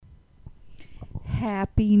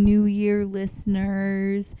Happy New Year,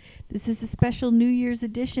 listeners. This is a special New Year's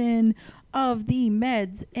edition of the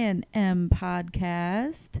Meds and M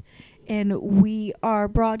podcast. And we are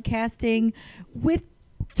broadcasting with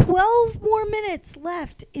 12 more minutes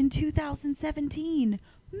left in 2017.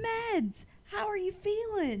 Meds, how are you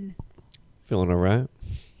feeling? Feeling all right.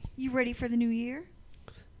 You ready for the new year?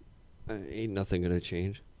 Ain't nothing going to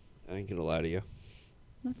change. I ain't going to lie to you.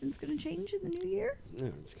 Nothing's going to change in the new year?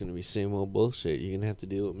 No, it's going to be same old bullshit. You're going to have to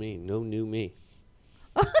deal with me. No new me.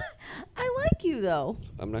 I like you, though.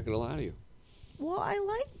 I'm not going to lie to you. Well, I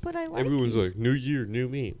like Everyone's you. like, new year, new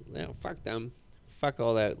me. No, fuck them. Fuck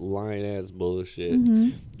all that lying-ass bullshit.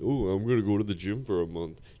 Mhm. Oh, I'm going to go to the gym for a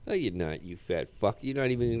month. No, you're not, you fat fuck. You're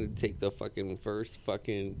not even going to take the fucking first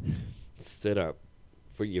fucking sit-up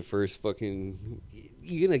for your first fucking...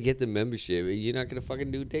 You're going to get the membership. You're not going to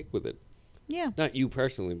fucking do dick with it. Yeah. Not you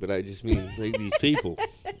personally, but I just mean like these people.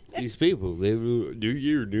 These people. They new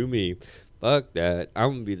year, new me. Fuck that. I'm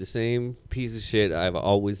going to be the same piece of shit I've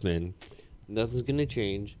always been. Nothing's going to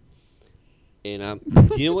change. And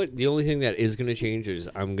you know what? The only thing that is going to change is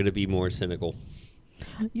I'm going to be more cynical.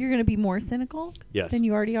 You're going to be more cynical Yes. than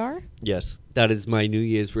you already are? Yes. That is my New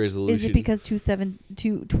Year's resolution. Is it because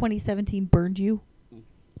 2017 burned you?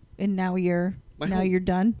 And now you're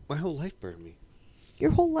done? My whole life burned me. Your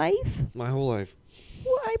whole life? My whole life.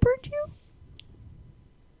 What, I burned you?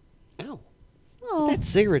 Ow. Oh. Put that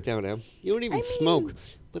cigarette down, Em. You don't even smoke.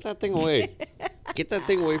 Put that thing away. Get that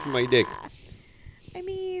thing away from my dick. I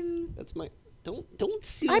mean... That's my... Don't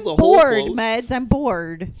seal I'm the bored, whole close. Meds. I'm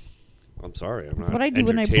bored. I'm sorry. I'm That's not what I do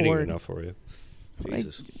when I'm entertaining bored. enough for you. That's what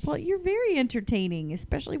Jesus. well, you're very entertaining,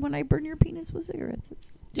 especially when I burn your penis with cigarettes.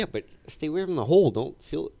 Yeah, but stay away from the hole. Don't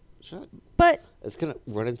seal it shut. But It's going to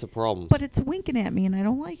run into problems. it's winking at me, and I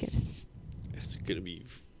don't like it. It's going to be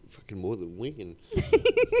fucking more than winking.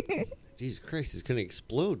 Jesus Christ, it's going to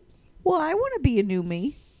explode. Well, I want to be a new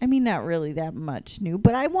me. I mean, not really that much new,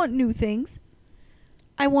 but I want new things.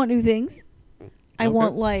 I want,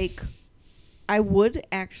 I would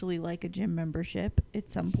actually like a gym membership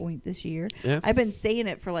at some point this year. Yeah. I've been saying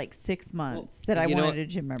it for like 6 months that I you know wanted what? a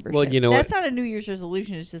gym membership. Well, you know That's what? not a New Year's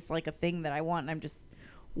resolution. It's just like a thing that I want, and I'm just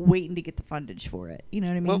waiting to get the fundage for it. You know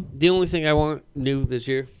what I mean? Well, the only thing I want new this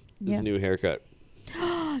year is Yeah. a new haircut.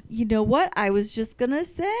 You know what? I was just going to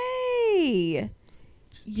say,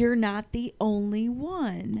 you're not the only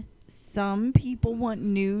one. Some people want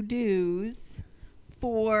new dues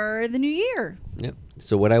for the new year. Yep.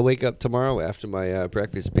 So when I wake up tomorrow after my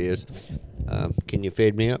breakfast beers, can you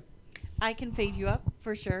fade me up? I can fade you up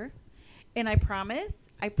for sure. And I promise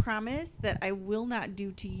that I will not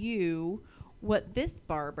do to you what this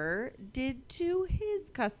barber did to his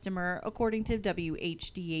customer, according to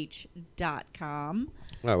WHDH.com.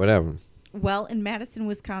 Oh, what happened? Well, in Madison,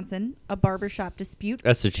 Wisconsin, a barbershop dispute.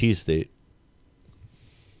 That's the cheese state.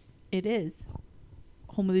 It is.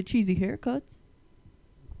 Home of the cheesy haircuts.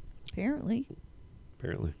 Apparently.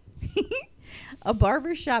 A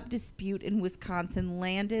barbershop dispute in Wisconsin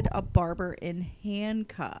landed a barber in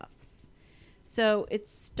handcuffs. So it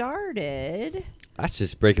started... That's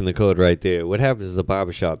just breaking the code right there. What happens is the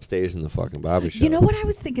barbershop stays in the fucking barbershop. You know what? I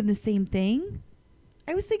was thinking the same thing.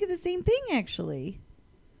 Actually.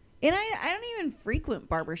 And I don't even frequent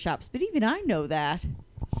barbershops, but even I know that.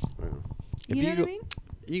 Well, You know what I mean?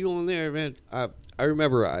 You go in there, man. I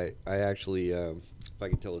remember I actually, if I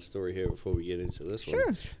can tell a story here before we get into this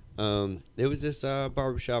Sure. one. There was this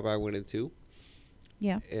barbershop I went into.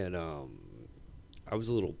 Yeah. And I was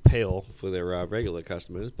a little pale for their regular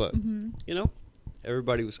customers, but, you know,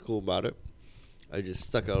 everybody was cool about it. I just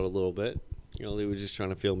stuck out a little bit. You know, they were just trying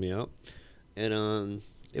to feel me out. And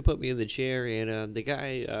they put me in the chair, and the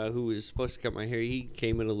guy who was supposed to cut my hair, he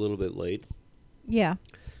came in a little bit late. Yeah.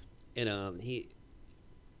 And he,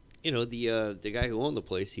 you know, the guy who owned the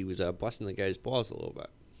place, he was busting the guy's balls a little bit.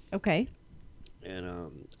 Okay.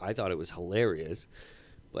 And I thought it was hilarious,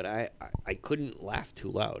 but I couldn't laugh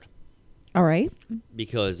too loud. All right.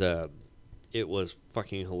 Because it was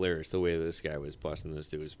fucking hilarious the way this guy was busting this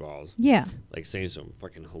dude's balls. Yeah. Like saying some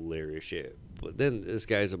fucking hilarious shit. But then this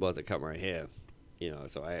guy's about to cut my hair, you know,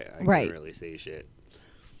 so I Right. can't really say shit.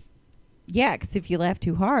 Yeah, because if you laugh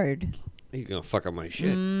too hard. You're going to fuck up my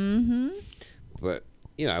shit. Mm-hmm. But,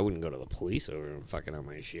 you know, I wouldn't go to the police over him fucking up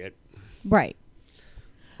my shit. Right.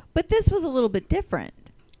 But this was a little bit different.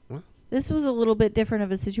 What? This was a little bit different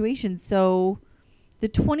of a situation. So the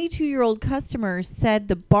 22-year-old customer said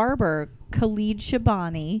the barber, Khalid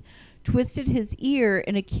Shabani, twisted his ear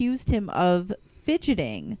and accused him of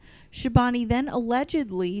fidgeting. Shabani then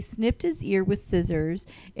allegedly snipped his ear with scissors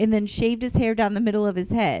and then shaved his hair down the middle of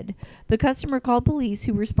his head. The customer called police,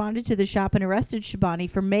 who responded to the shop and arrested Shabani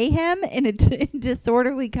for mayhem and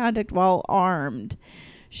disorderly conduct while armed.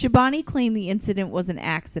 Shabani claimed the incident was an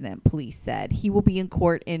accident, police said. He will be in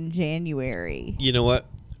court in January. You know what?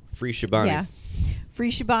 Free Shabani. Yeah.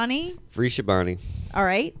 Free Shabani? Free Shabani. All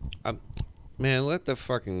right. Man, let the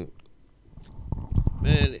fucking...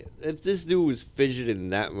 Man, if this dude was fidgeting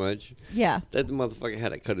that much, Yeah. that the motherfucker had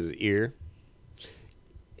to cut his ear.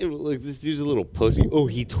 It was like, this dude's a little pussy. Oh,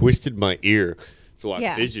 he twisted my ear. So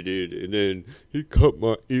I fidgeted, and then he cut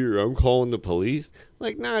my ear. I'm calling the police.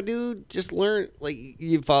 Like, nah, dude, just learn. Like,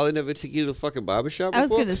 your father never took you to the fucking barbershop before? I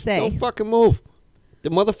was going to say. Don't fucking move. The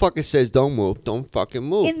motherfucker says don't move. Don't fucking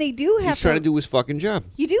move. And they do have He's trying to do his fucking job.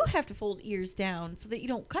 You do have to fold ears down so that you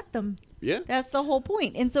don't cut them. Yeah. That's the whole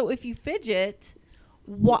point. And so if you fidget,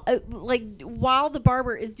 while the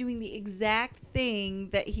barber is doing the exact thing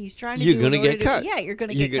that he's trying to do, you're gonna get cut. Yeah, you're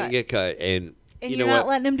gonna get cut. And you know you're not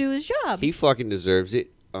what? letting him do his job. He fucking deserves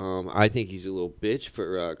it. I think he's a little bitch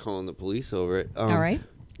for calling the police over it. All right.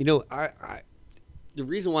 You know, I the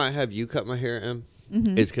reason why I have you cut my hair, Em,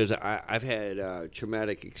 is because I've had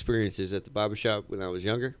traumatic experiences at the barbershop when I was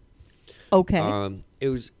younger. Okay. It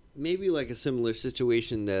was maybe like a similar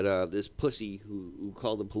situation that this pussy who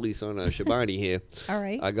called the police on Shabani here. All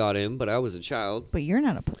right. I got him, but I was a child. But you're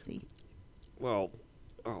not a pussy. Well,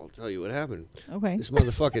 I'll tell you what happened. Okay. This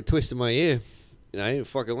motherfucker twisted my ear, and I didn't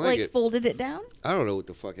fucking like it. Folded it down? I don't know what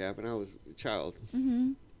the fuck happened. I was a child.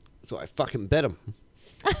 Mm-hmm. So I fucking bit him.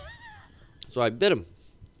 So I bit him.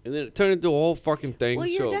 And then it turned into a whole fucking thing. Well,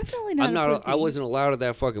 you're definitely not a pussy. I wasn't allowed at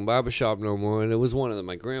that fucking barbershop no more. And it was one that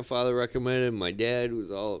my grandfather recommended. My dad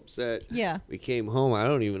was all upset. Yeah. We came home. I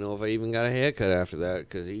don't even know if I even got a haircut after that.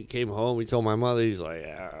 Because he came home. He told my mother, he's like,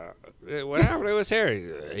 what happened to his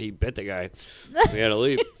hair? He bit the guy. We had to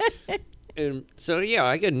leave. And so, yeah,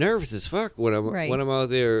 I get nervous as fuck when I'm out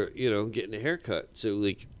there, getting a haircut. So,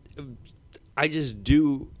 like... I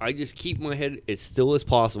just keep my head as still as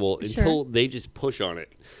possible until they just push on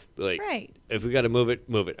it. Like, if we got to move it.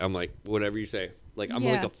 I'm like, whatever you say. Like, I'm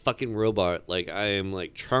like a fucking robot. Like, I am,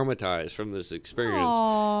 like, traumatized from this experience.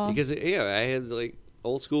 Aww. Because, I had, like,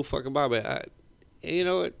 old school fucking barber. You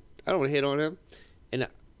know what? I don't hit on him. And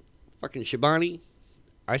fucking Shabani,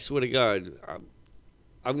 I swear to God,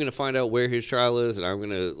 I'm going to find out where his trial is, and I'm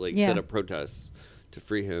going to, like, set up protests to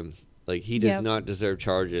free him. Like, he does not deserve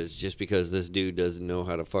charges just because this dude doesn't know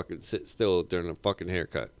how to fucking sit still during a fucking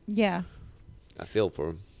haircut. Yeah. I feel for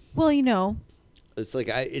him. Well,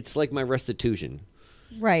 It's like my restitution.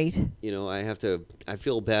 Right. I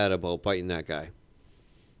feel bad about biting that guy.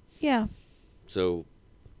 Yeah. So,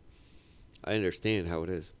 I understand how it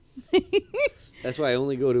is. That's why I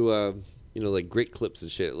only go to, like Great Clips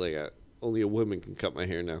and shit. Like, only a woman can cut my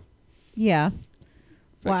hair now. Yeah.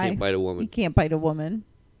 So why? I can't bite a woman. You can't bite a woman.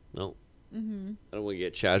 No. Mm-hmm. I don't want to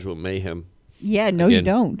get charged with mayhem. Yeah, no, you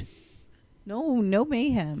don't. No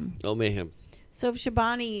mayhem. No mayhem. So if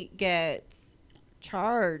Shabani gets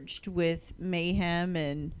charged with mayhem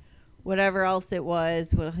and whatever else it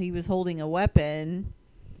was, well, he was holding a weapon.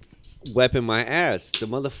 Weapon my ass. The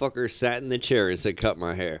motherfucker sat in the chair and said, cut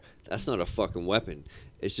my hair. That's not a fucking weapon.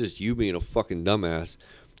 It's just you being a fucking dumbass.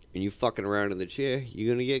 And you fucking around in the chair, you're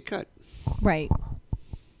going to get cut. Right.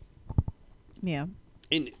 Yeah.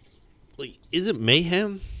 And, like, isn't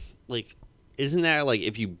mayhem, like, isn't that, like,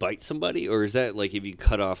 if you bite somebody? Or is that, like, if you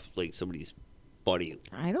cut off, like, somebody's body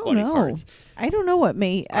I don't know. Parts? I don't know what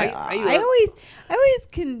I always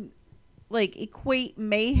can, like, equate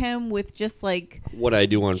mayhem with just, like... What I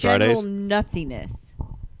do on general Fridays? Nutsiness.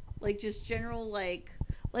 Like, just general, like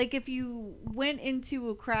if you went into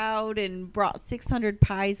a crowd and brought 600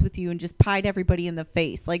 pies with you and just pied everybody in the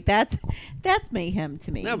face. Like, that's mayhem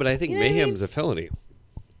to me. No, but I think mayhem's a felony.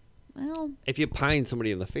 Well, if you pine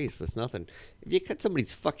somebody in the face, that's nothing. If you cut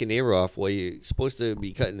somebody's fucking ear off while you're supposed to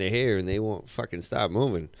be cutting their hair and they won't fucking stop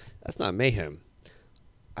moving, that's not mayhem.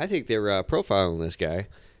 I think they're profiling this guy.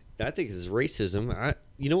 I think it's racism.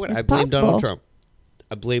 You know what? I blame Donald Trump.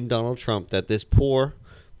 I blame Donald Trump that this poor,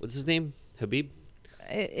 what's his name? Habib?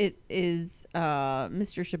 It is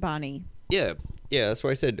Mr. Shabani. Yeah, that's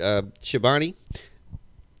what I said. Shabani.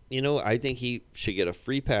 I think he should get a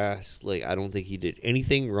free pass. Like, I don't think he did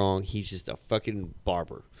anything wrong. He's just a fucking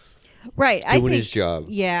barber. Right. Doing his job.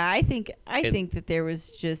 Yeah, I think that there was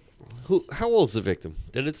just... How old's the victim?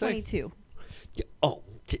 Did it say? 22. Yeah,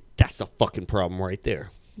 that's the fucking problem right there.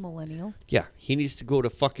 Millennial. Yeah, he needs to go to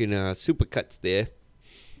fucking Supercuts there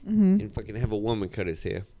and fucking have a woman cut his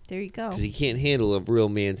hair. There you go. Because he can't handle a real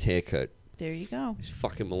man's haircut. There you go. These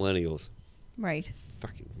fucking millennials. Right.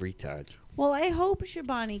 Fucking retards. Well, I hope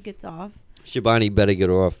Shabani gets off. Shabani better get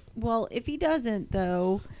off. Well, if he doesn't,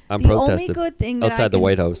 though, I'm the protesting only good thing that outside the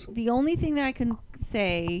White House. The only thing that I can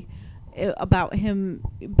say about him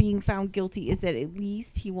being found guilty is that at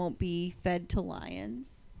least he won't be fed to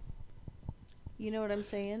lions. You know what I'm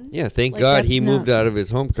saying? Yeah, thank Like, God he that's moved not- out of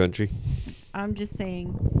his home country. I'm just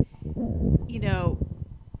saying, you know,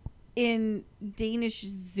 in Danish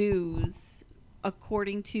zoos,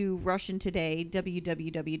 according to Russian Today,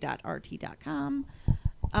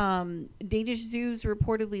 www.rt.com, Danish zoos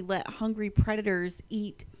reportedly let hungry predators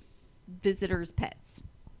eat visitors' pets.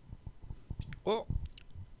 Well,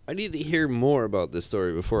 I need to hear more about this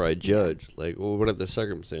story before I judge. Like, well, what are the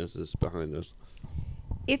circumstances behind this?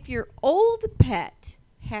 If your old pet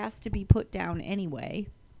has to be put down anyway,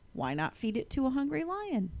 why not feed it to a hungry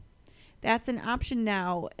lion? That's an option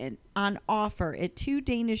now and on offer at 2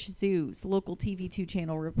 Danish zoos, local TV2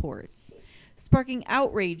 channel reports, sparking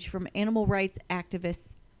outrage from animal rights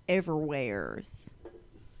activists everywhere.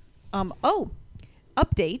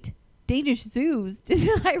 Update. Danish zoos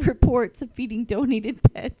deny reports of feeding donated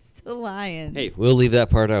pets to lions. Hey, we'll leave that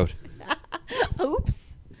part out.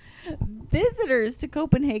 Oops. Visitors to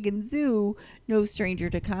Copenhagen Zoo, no stranger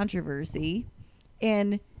to controversy.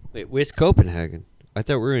 And Wait, where's Copenhagen? I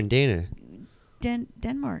thought we were in Dana.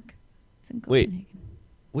 Denmark. It's in Wait. Copenhagen.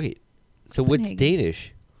 Wait, so what's Copenhagen.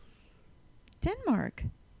 Danish? Denmark.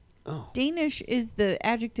 Oh. Danish is the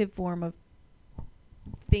adjective form of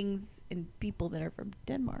things and people that are from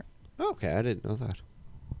Denmark. Okay, I didn't know that.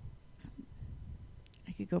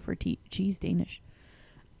 I could go for cheese Danish.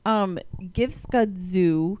 Givskud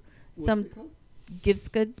Zoo.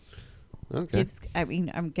 Givskud. Okay.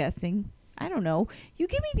 I'm guessing. I don't know. You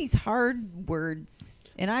give me these hard words,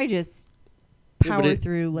 and I just power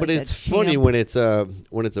through like But it's a funny champ.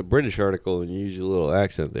 when it's a British article and you use a little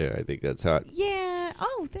accent there. I think that's hot. Yeah.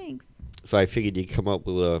 Oh, thanks. So I figured you'd come up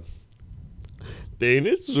with a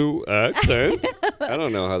Danish zoo accent. I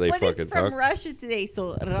don't know how they But fucking it's from talk. Russia Today,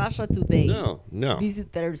 so Russia Today. No.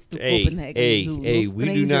 Visitors to Hey, Copenhagen hey, Zoo. hey, no we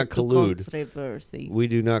do stranger not to collude. controversy. We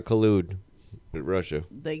do not collude with Russia.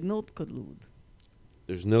 They not collude.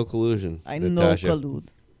 There's no collusion. I Natasha. no collude.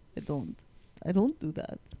 I don't do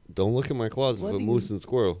that. Don't look in my closet What with a do moose and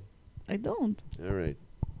squirrel. I don't. All right.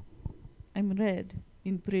 I'm red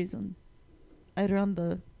in prison. I run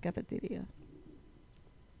the cafeteria.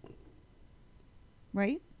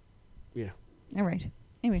 Right? Yeah. All right.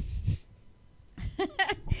 Anyway.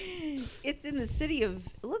 It's in the city of,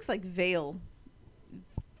 it looks like Vale.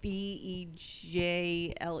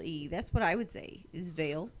 Vejle. That's what I would say is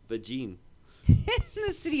Vale. Vagine. In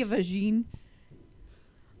the city of Agen.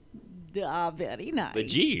 Very nice.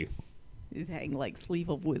 Vagine. It hang like sleeve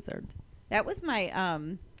of wizard. That was my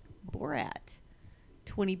Borat.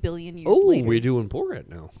 20 billion years Oh, later. we're doing Borat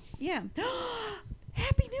now. Yeah.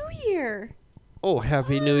 Happy New Year. Oh,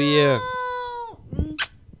 Happy New Year. Oh,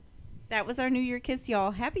 that was our New Year kiss,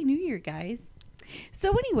 y'all. Happy New Year, guys.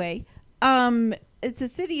 So anyway, it's a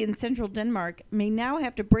city in central Denmark may now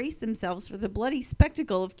have to brace themselves for the bloody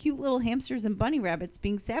spectacle of cute little hamsters and bunny rabbits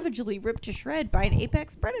being savagely ripped to shred by an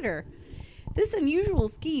apex predator. This unusual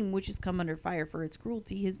scheme, which has come under fire for its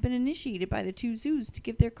cruelty, has been initiated by the 2 zoos to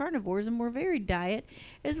give their carnivores a more varied diet,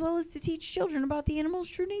 as well as to teach children about the animal's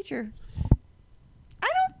true nature.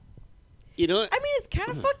 You know what? I mean, it's kind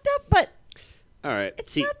of fucked up, but All right.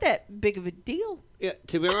 it's See, not that big of a deal. yeah,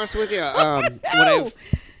 to be honest with you, No.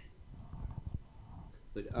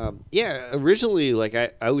 yeah, originally, like,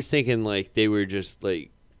 I was thinking, like, they were just,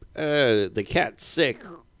 like, the cat's sick.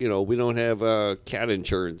 You know, we don't have cat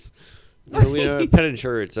insurance. You know, we don't have pet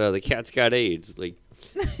insurance. The cat's got AIDS. Like,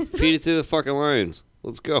 feed it to the fucking lions.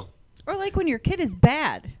 Let's go. Or like when your kid is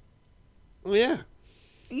bad, Oh, yeah.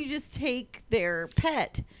 you just take their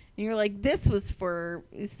pet and you're like, this was for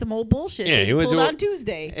some old bullshit Yeah, that he you went pulled to on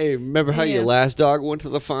Tuesday. Hey, remember how your Yeah. last dog went to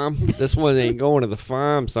the farm? This one ain't going to the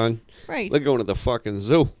farm, son. Right. We're going to the fucking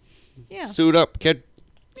zoo. Yeah. Suit up, kid.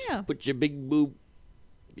 Yeah. Put your big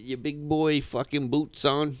boy fucking boots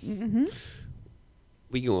on. Mm-hmm.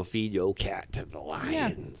 We gonna feed your cat to the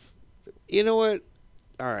lions. You know what?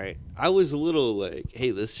 All right. I was a little like,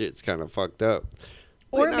 hey, this shit's kind of fucked up.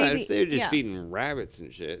 Or But maybe- if they're just yeah. feeding rabbits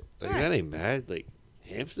and shit, like Right. that ain't bad. Like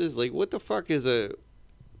hamsters, like what the fuck is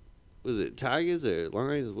was it tigers or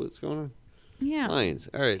lions? What's going on? Yeah. Lions.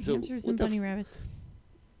 All right. So Hamsters what and the bunny rabbits.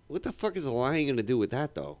 what the fuck is a lion gonna do with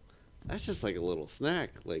that though? That's just like a little snack.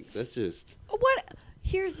 Like that's just. What?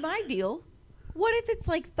 Here's my deal. What if it's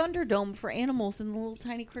like Thunderdome for animals and the little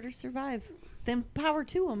tiny critters survive? Then power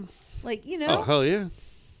to them. Like, you know, Oh hell yeah.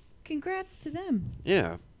 congrats to them.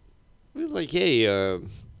 Yeah. It was like, hey,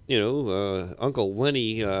 Uncle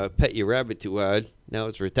Lenny pet your rabbit too hard. Now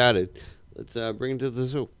it's retarded. Let's bring it to the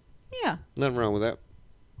zoo. Yeah. Nothing wrong with that.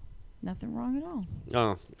 Nothing wrong at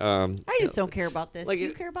all. Oh, I just don't care about this. like Do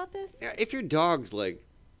you care about this? yeah, if your dog's like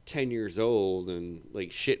 10 years old and like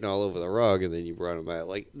shitting all over the rug, and then you brought him back,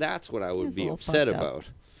 like that's what I would That's a be little upset fucked up. about.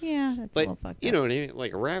 Yeah, that's a But little fucked you up. know what I mean?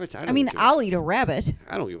 Like a rabbit. I mean, I'll eat a rabbit.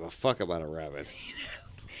 I don't give a fuck about a rabbit.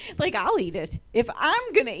 Like, I'll eat it. If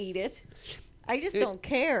I'm going to eat it, I just It- don't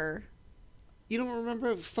care. You don't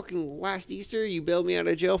remember fucking last Easter? You bailed me out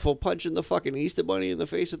of jail for punching the fucking Easter bunny in the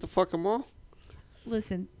face at the fucking mall?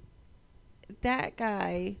 Listen, that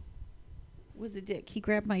guy was a dick. He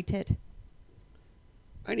grabbed my tit.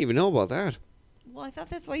 I didn't even know about that. Well, I thought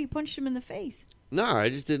that's why you punched him in the face. No, I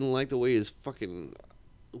just didn't like the way his fucking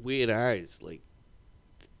weird eyes, like,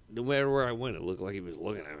 no matter where I went, it looked like he was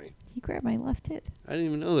looking at me. He grabbed my left tit. I didn't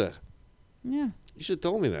even know that. Yeah, You should have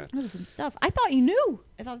told me that. that was some stuff. I thought you knew.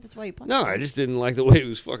 I thought that's why you punched No, him. I just didn't like the way he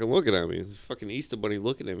was fucking looking at me. Fucking Easter bunny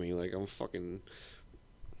looking at me like I'm fucking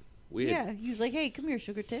weird. Yeah, he was like, "Hey, come here,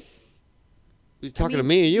 sugar tits." He was talking I to mean,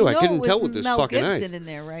 me and you. I know couldn't it was tell with his Mel fucking Gibson eyes. in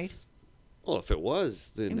there, right? Well, if it was,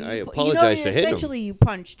 then mean, I you apologize for hitting him. essentially, you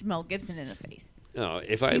punched Mel Gibson in the face. No,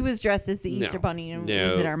 if I He was dressed as the no, Easter Bunny and no,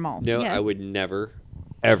 was at our mall. No, Yes. I would never,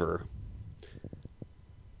 ever.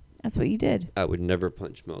 That's what you did. I would never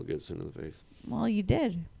punch Mel Gibson in the face. Well, you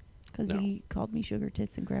did. Because No. he called me sugar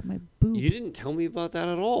tits and grabbed my boob. You didn't tell me about that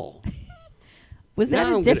at all. Was that Now a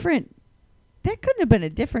I'm gonna- different... That couldn't have been a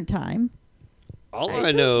different time. All It I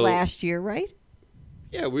was know. last year, right?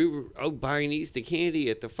 Yeah, we were out buying Easter candy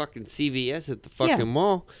at the fucking CVS at the fucking Yeah.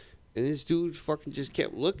 mall, and this dude fucking just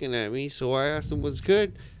kept looking at me. So I asked him what's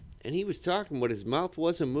good, and he was talking, but his mouth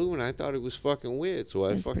wasn't moving. I thought it was fucking weird, so I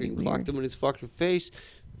That's pretty fucking clocked weird. him in his fucking face,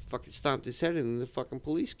 fucking stomped his head, and the fucking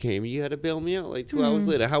police came. You had to bail me out like 2 hours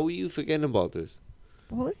later. How were you forgetting about this?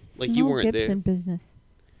 What was this Like you Mel weren't there. Gibson business?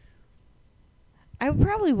 I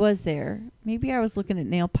probably was there. Maybe I was looking at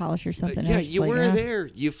nail polish or something. I Yeah, was just you like, were "Ah." there.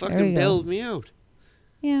 You you fucking go. bailed me out.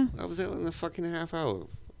 Yeah. I was out in the fucking half hour.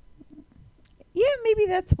 Yeah, maybe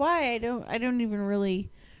that's why I don't even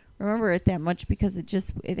really remember it that much because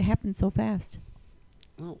it happened so fast.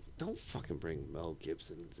 No, don't fucking bring Mel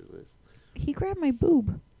Gibson into this. He grabbed my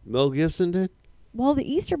boob. Mel Gibson did? Well, the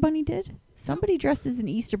Easter Bunny did. Somebody dressed as an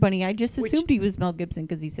Easter Bunny. I just Which- assumed he was Mel Gibson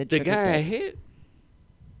because he said The sugar guy I tits. hit?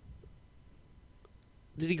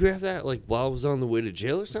 Did he grab that like while I was on the way to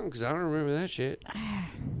jail or something? Because I don't remember that shit.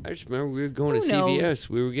 I just remember we were going Who to knows? CVS.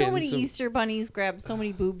 We were so getting many some. Easter bunnies grab so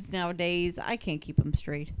many boobs nowadays. I can't keep them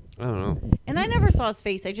straight. I don't know. And I never saw his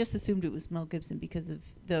face. I just assumed it was Mel Gibson because of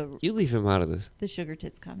the You leave him out of this. sugar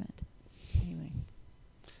tits comment. Anyway,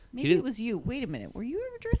 maybe didn't- it was you. Wait a minute. Were you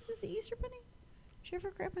ever dressed as the Easter Bunny? Did you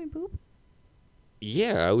ever grab my boob?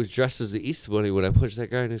 Yeah, I was dressed as the Easter Bunny when I punched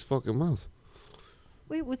that guy in his fucking mouth.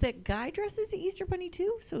 Wait, was that guy dressed as the Easter Bunny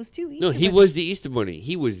too? So it was two Easter No, he bunnies. was the Easter Bunny.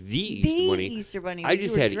 He was the Easter the Bunny. Easter Bunny. I but you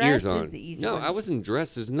just were had ears dressed as on. the Easter No, Bunny. I wasn't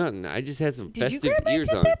dressed as nothing. I just had some Did you festive grab my ears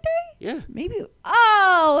tit on. that day? Yeah. Maybe.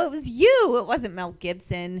 Oh, it was you. It wasn't Mel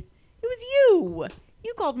Gibson. It was you.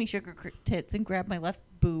 You called me sugar tits and grabbed my left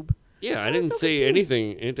boob. Yeah, I I was didn't so say confused.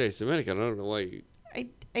 anything anti-Semitic. I don't know why I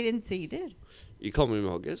didn't say you did. you called me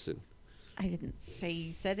Mel Gibson. I didn't say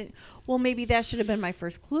you said it. Well, maybe that should have been my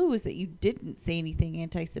first clue is that you didn't say anything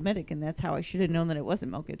anti-Semitic, and that's how I should have known that it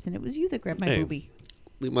wasn't Mel Gibson. It was you that grabbed my Hey. boobie.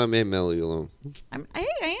 Leave my man Melly alone.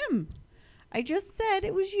 I am. I just said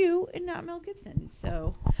it was you and not Mel Gibson.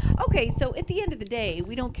 So, okay. So at the end of the day,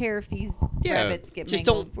 we don't care if these Yeah, rabbits get just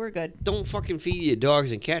mangled. don't- We're good. Don't fucking feed your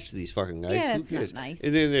dogs and cats to these fucking guys. Yeah, Who that's not cares? nice.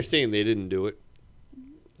 And then they're saying they didn't do it.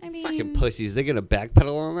 I mean, Fucking pussies. They're gonna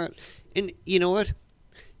backpedal on that. And you know what?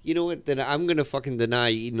 You know what? Then I'm gonna fucking deny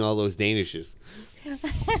eating all those Danishes.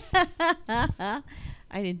 I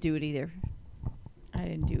didn't do it either. I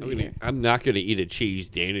didn't do it either. I'm not gonna eat a cheese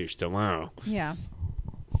Danish tomorrow. Yeah.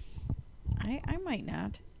 I might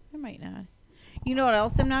not. I might not. You know what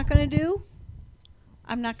else I'm not going to do?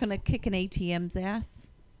 I'm not going to kick an ATM's ass.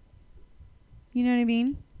 You know what I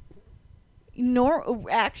mean?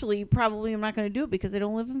 Actually, probably I'm not going to do it because I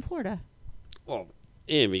don't live in Florida. Well,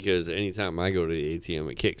 and because anytime I go to the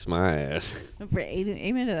ATM, it kicks my ass.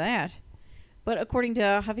 Amen to that. But according to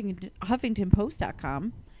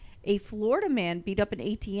HuffingtonPost.com, a Florida man beat up an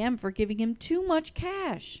ATM for giving him too much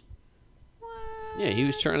cash. What? Yeah, he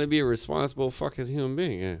was trying to be a responsible fucking human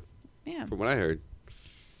being. Yeah, Yeah. from what I heard.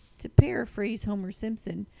 To paraphrase Homer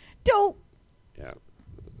Simpson, don't. Yeah,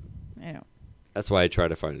 I don't. that's why I try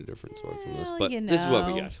to find a different source from this. Well, But you this is what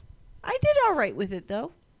we know. got. I did all right with it,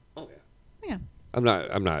 though. Oh yeah. Yeah. I'm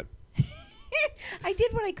not. I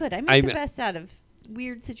did what I could. I made I'm- the best out of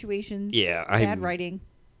weird situations. Yeah, Bad writing.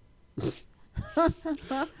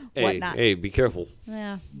 Hey, not? hey, be careful.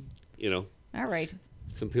 Yeah. You know, All right.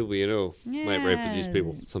 some people might write for these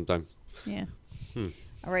people sometime. Yeah.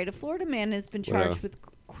 All right. A Florida man has been charged with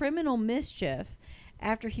criminal mischief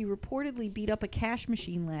after he reportedly beat up a cash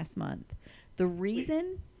machine last month. The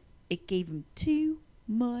reason? It gave him too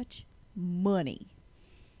much money.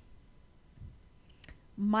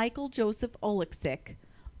 Michael Joseph Oleksik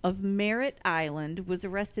of Merritt Island was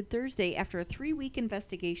arrested Thursday after a 3-week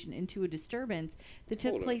investigation into a disturbance that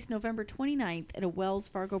took place November 29th at a Wells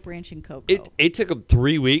Fargo branch in Cocoa. It took them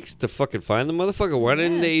 3 weeks to fucking find the motherfucker. Why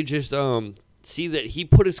didn't they just see that he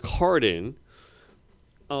put his card in?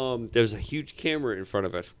 There's a huge camera in front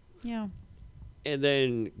of it. Yeah. And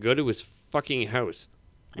then go to his fucking house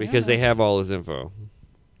because they have all his info.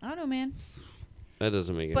 I don't know, man. That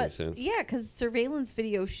doesn't make any sense. Yeah, because surveillance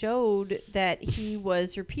video showed that he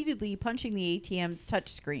was repeatedly punching the ATM's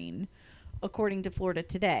touchscreen, according to Florida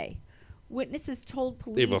Today. Witnesses told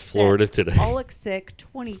police that Oleksik,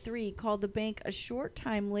 23, called the bank a short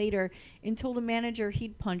time later and told a manager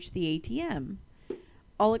he'd punched the ATM.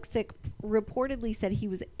 Oleksik reportedly said he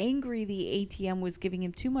was angry the ATM was giving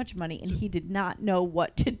him too much money and he did not know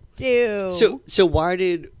what to do. So why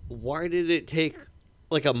did it take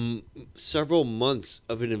like several months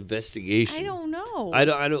of an investigation? I don't know. I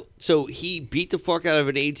don't. So he beat the fuck out of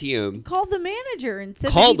an ATM. Called the manager and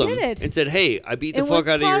said he did it. And said, "Hey, I beat the fuck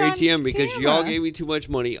out of your ATM because y'all gave me too much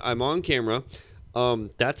money. I'm on camera.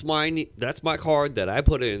 That's my card that I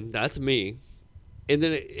put in. That's me." And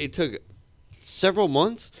then it took several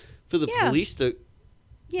months for the police to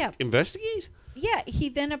investigate. Yeah, he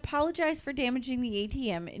then apologized for damaging the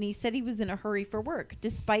ATM, and he said he was in a hurry for work.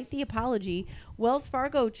 Despite the apology, Wells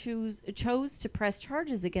Fargo chose to press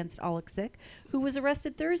charges against Oleksik, who was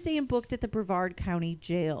arrested Thursday and booked at the Brevard County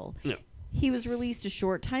Jail. No. He was released a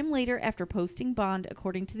short time later after posting bond,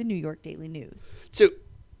 according to the New York Daily News. So,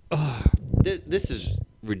 this is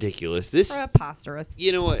ridiculous. This preposterous.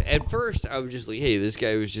 You know what? At first, I was just like, "Hey, this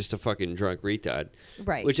guy was just a fucking drunk retard."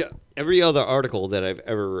 Right. Which every other article that I've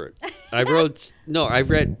ever read, I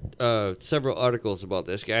read several articles about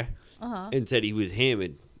this guy and said he was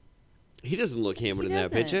hammered. He doesn't look hammered in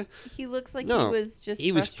that picture. He looks like he was just.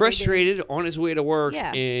 He was frustrated on his way to work,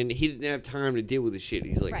 Yeah. and he didn't have time to deal with the shit.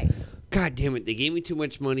 He's like, "God damn it! They gave me too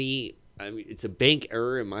much money. I mean, it's a bank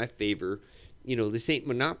error in my favor." You know, this ain't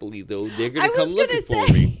Monopoly, though. They're going to come looking for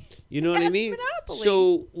me. You know what I mean? Monopoly.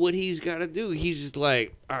 So what he's got to do, he's just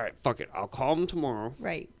like, all right, fuck it. I'll call him tomorrow.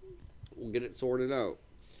 Right. We'll get it sorted out.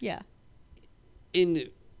 Yeah. And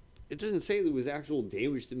it doesn't say there was actual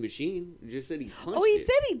damage to the machine. It just said he punched it. Oh, he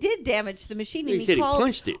said he did damage the machine. No, he said he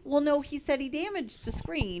punched it. Well, no, he said he damaged the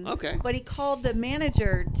screen. Okay. But he called the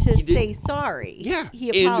manager to say sorry. Yeah.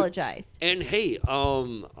 He apologized. And hey,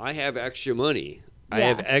 I have extra money. I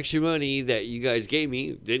have extra money that you guys gave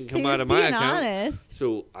me. Didn't come out of my account. Honest.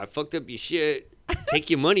 So I fucked up your shit. Take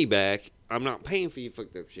your money back. I'm not paying for your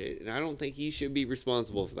fucked up shit. And I don't think he should be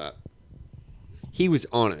responsible for that. He was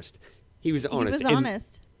honest. He was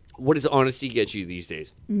honest. What does honesty get you these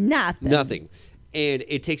days? Nothing. And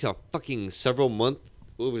it takes a fucking several month.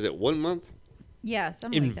 What was it? 1 month? Yeah,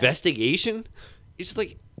 something investigation? Like that. It's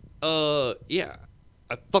like, yeah,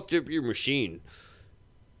 I fucked up your machine.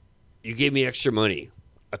 You gave me extra money.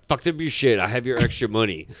 I fucked up your shit. I have your extra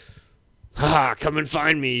money. Ha! Come and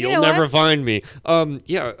find me. You'll never find me.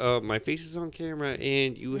 My face is on camera,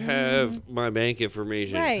 and you have my bank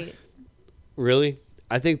information. Right. Really?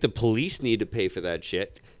 I think the police need to pay for that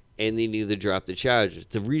shit, and they need to drop the charges.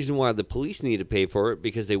 The reason why the police need to pay for it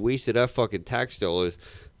because they wasted our fucking tax dollars,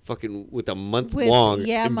 fucking with a month-long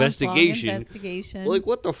investigation. Like,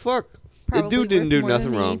 what the fuck? Probably the dude didn't do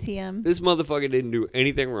nothing wrong. ATM. This motherfucker didn't do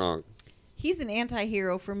anything wrong. He's an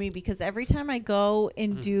anti-hero for me because every time I go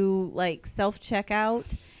and do like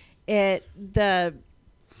self-checkout at the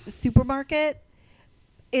supermarket,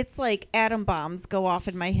 it's like atom bombs go off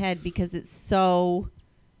in my head because it's so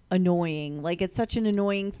annoying. Like, it's such an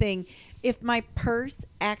annoying thing. If my purse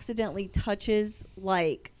accidentally touches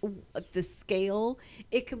like the scale,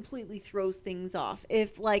 it completely throws things off.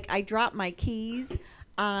 If like I drop my keys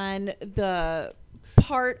on the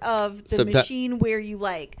part of the machine where you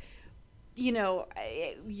like, you know,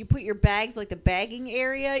 you put your bags, like the bagging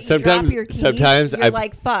area, you drop your keys, you're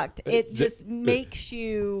like fucked. It just makes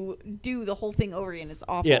you do the whole thing over again. It's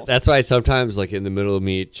awful. Yeah, that's why sometimes, like in the middle of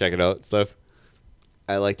me checking out stuff,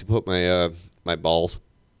 I like to put my my balls.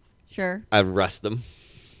 Sure. I rest them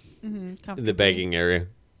in the bagging area.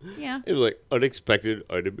 Yeah. It was like unexpected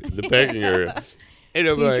item in the bagging area. And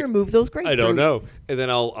I'm please like, remove those grapefruits. I don't know. And then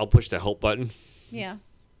I'll push the help button. Yeah.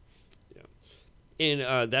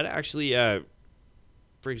 And that actually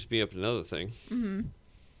brings me up another thing. Mm-hmm.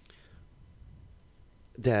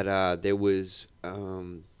 That there was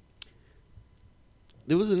an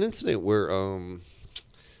incident where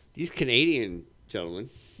these Canadian gentlemen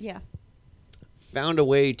Yeah. found a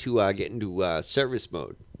way to get into service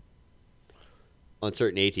mode on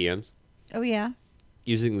certain ATMs Oh, yeah.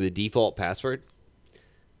 using the default password,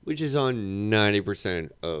 which is on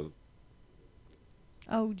 90% of.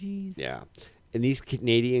 Oh, geez. Yeah. And these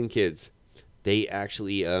Canadian kids, they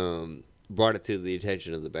actually brought it to the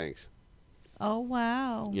attention of the banks. Oh,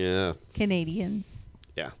 wow. Yeah. Canadians.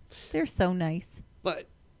 Yeah. They're so nice. But at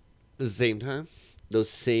the same time, those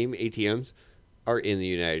same ATMs are in the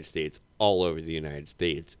United States, all over the United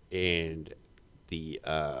States. And the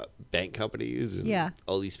bank companies and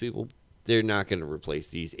all these people, they're not going to replace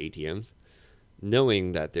these ATMs,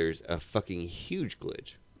 knowing that there's a fucking huge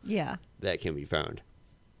glitch Yeah. that can be found.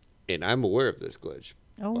 And I'm aware of this glitch.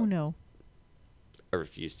 Oh, no. I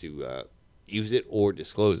refuse to use it or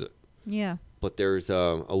disclose it. Yeah. But there's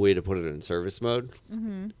a way to put it in service mode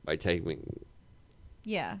Mm-hmm. by typing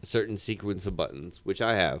Yeah. a certain sequence of buttons, which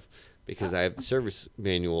I have because I have the service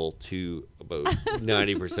manual to about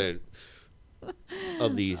 90%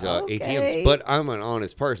 of these Okay. ATMs. But I'm an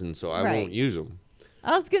honest person, so I Right. won't use them.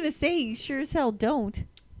 I was going to say, you sure as hell don't.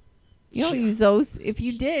 You don't Sure. use those. If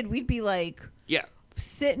you did, we'd be like Yeah,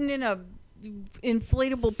 sitting in a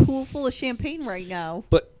inflatable pool full of champagne right now.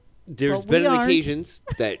 but there's But been we aren't. occasions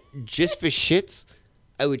that just for shits,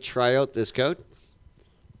 I would try out this code,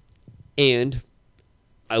 and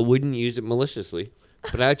I wouldn't use it maliciously,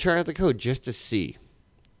 but I'd try out the code just to see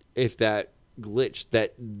if that glitch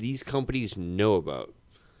that these companies know about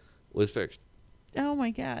was fixed. Oh, my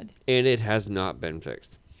God. And it has not been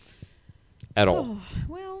fixed at all. Oh,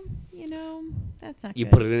 well, that's not You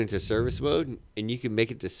good. put it into service mode, and you can make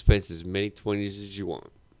it dispense as many 20s as you want.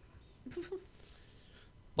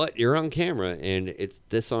 But you're on camera, and it's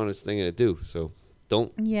dishonest thing to do. So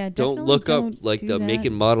don't Yeah, don't definitely look don't up like do the that. make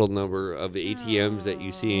and model number of the ATMs that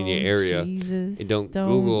you see in your Oh, area, Jesus. and don't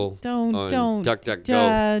Google don't, on don't,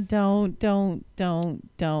 DuckDuckGo don't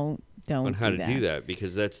on how to do that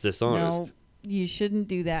because that's dishonest. No, you shouldn't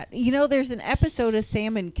do that. There's an episode of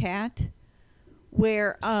Sam and Cat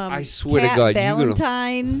where I swear to Cat God, you're gonna-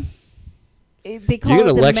 Valentine. They call You're it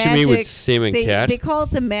gonna the lecture magic, me with Sam and Cat? They call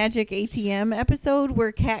it the magic ATM episode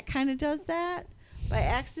where Cat kind of does that by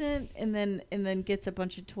accident and then gets a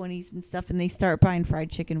bunch of 20s and stuff and they start buying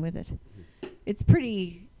fried chicken with it. It's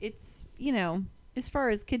pretty. It's as far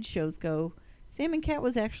as kids shows go, Sam and Cat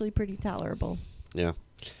was actually pretty tolerable. Yeah.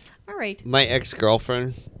 All right. My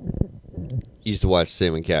ex-girlfriend used to watch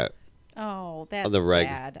Sam and Cat. Oh, that's the reg.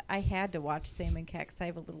 sad. I had to watch Sam and Cat 'cause I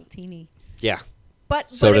have a little teeny. Yeah. But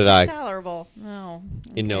So it did was I. tolerable. Oh,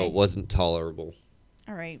 And no, okay. it wasn't tolerable.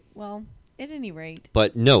 All right. Well, at any rate,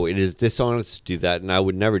 But no, it is dishonest to do that, and I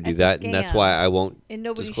would never do That's a that, and that's scam. why I won't and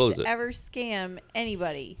nobody disclose should it. ever scam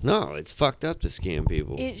anybody. No, it's fucked up to scam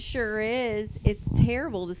people. It sure is. It's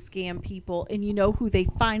terrible to scam people. And you know who they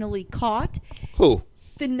finally caught? Who?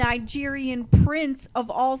 The Nigerian prince of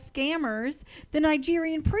all scammers. The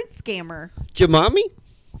Nigerian prince scammer. Jamami?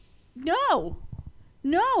 No.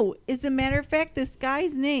 As a matter of fact, this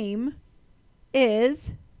guy's name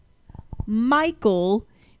is Michael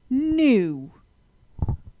New.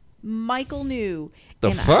 Michael New. The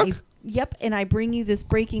And fuck? Yep, and I bring you this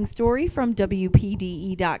breaking story from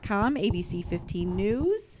WPDE.com, ABC 15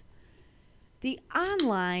 News. The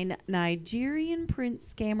online Nigerian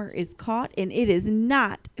prince scammer is caught, and it is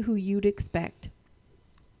not who you'd expect.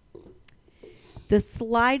 The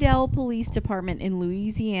Slidell Police Department in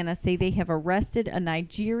Louisiana say they have arrested a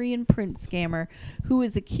Nigerian prince scammer who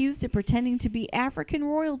is accused of pretending to be African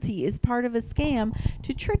royalty as part of a scam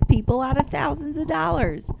to trick people out of thousands of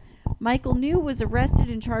dollars. Michael New was arrested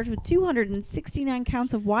and charged with 269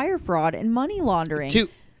 counts of wire fraud and money laundering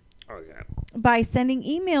Oh, God. by sending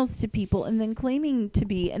emails to people and then claiming to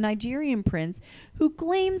be a Nigerian prince who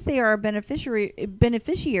claims they are a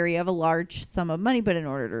beneficiary of a large sum of money, but in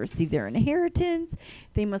order to receive their inheritance,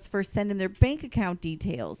 they must first send him their bank account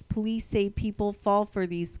details. Police say people fall for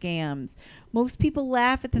these scams. Most people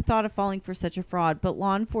laugh at the thought of falling for such a fraud, but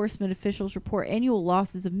law enforcement officials report annual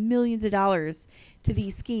losses of millions of dollars to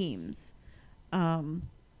these schemes.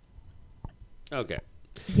 Okay.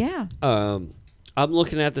 Yeah. I'm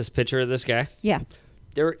looking at this picture of this guy. Yeah.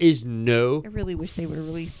 There is no I really wish they would have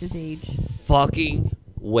released his age. fucking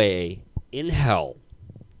way in hell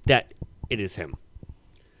that it is him.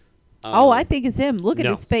 I think it's him. Look at no.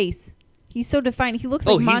 his face. He's so defined. He looks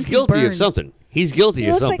like Monty he's guilty Burns. of something. He's guilty He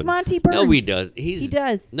of looks something. like Monty Burns. No, he does. He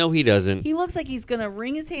does. No, he doesn't. He looks like he's going to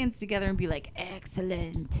wring his hands together and be like,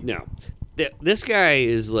 excellent. No. This guy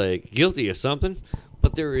is, like, guilty of something,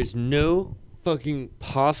 but there is no fucking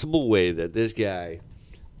possible way that this guy,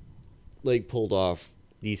 like, pulled off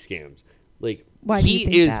these scams. Like, Why do you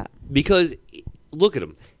think that? Because, look at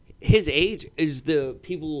him. His age is the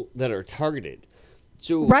people that are targeted.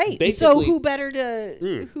 So Right. So basically- who better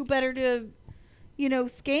to,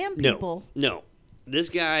 scam people? No. This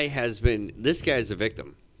guy's a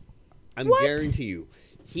victim. I'm What? guarantee you.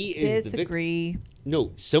 He is the victim. Disagree.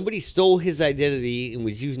 No, somebody stole his identity and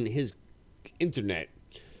was using his internet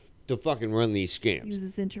to fucking run these scams.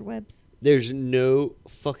 Uses interwebs. There's no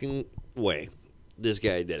fucking way this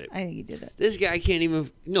guy did it. I think he did it. This guy can't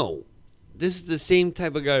even. No. This is the same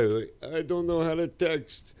type of guy. Like, I don't know how to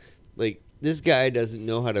text. Like, this guy doesn't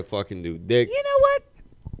know how to fucking do dick. You know what?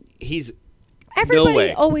 He's. Everybody no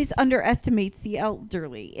way. always underestimates the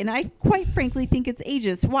elderly, and I quite frankly think it's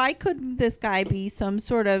ageist. Why couldn't this guy be some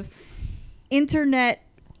sort of internet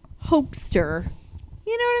hoaxer?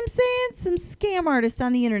 You know what I'm saying? Some scam artist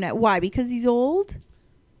on the internet. Why? Because he's old?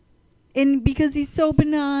 And because he's so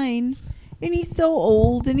benign, and he's so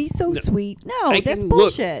old, and he's so sweet? No, that's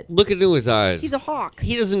bullshit. Look into his eyes. He's a hawk.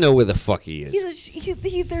 He doesn't know where the fuck he is.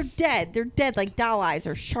 They're dead. They're dead like doll eyes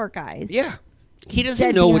or shark eyes. Yeah. He doesn't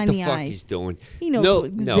Dead know what behind the the fuck eyes. he's doing. He knows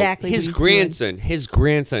exactly His what he's grandson. His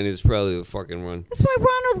grandson is probably the fucking one. That's why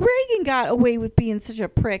Ronald Reagan got away with being such a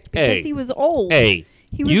prick, because Hey. he was old. Hey.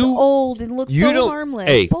 He was old and looked so harmless.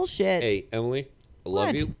 Hey. Bullshit. Hey, Emily. I love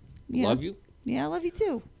What? you. Yeah. Love you. Yeah, I love you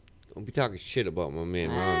too. Don't be talking shit about my man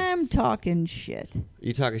Ron. I'm talking shit.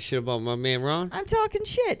 You talking shit about my man Ron? I'm talking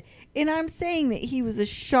shit. And I'm saying that he was a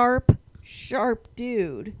sharp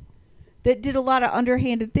dude that did a lot of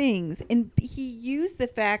underhanded things. And he used the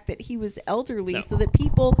fact that he was elderly so that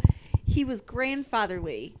he was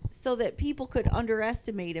grandfatherly, so that people could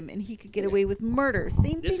underestimate him and he could get away with murder.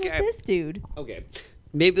 Same thing with this dude. Okay.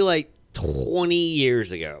 Maybe like 20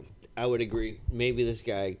 years ago, I would agree. Maybe this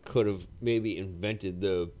guy could have maybe invented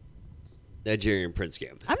the Nigerian print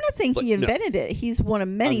scam. I'm not saying he invented it. He's one of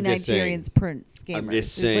many I'm just Nigerians print scammers. I'm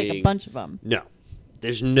just There's like a saying- bunch of them. No.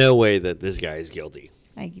 There's no way that this guy is guilty.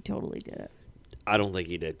 I think he totally did it. I don't think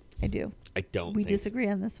he did. I do. I don't We think disagree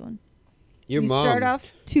on this one. Your we mom. start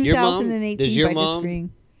off Your mom- 2018 does your by mom-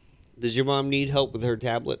 disagreeing. Does your mom need help with her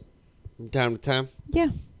tablet from time to time? Yeah,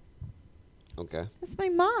 Okay. that's my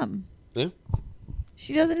mom. Yeah.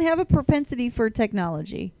 She doesn't have a propensity for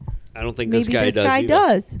technology. I don't think Maybe this guy this does guy either.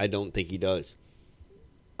 does. I don't think he does.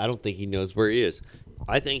 I don't think he knows where he is.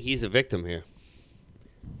 I think he's a victim here.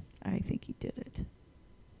 I think he did it.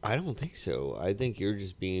 I don't think so. I think you're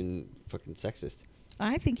just being fucking sexist.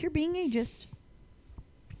 I think you're being ageist.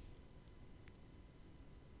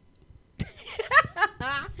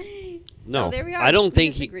 No, there we are. I don't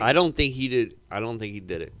think Disagree. I don't think he did. I don't think he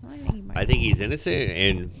did it. I think he might. I think he's innocent.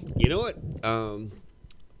 And you know what?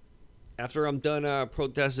 After I'm done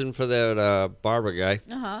protesting for that barber guy,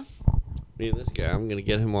 me and this guy, I'm gonna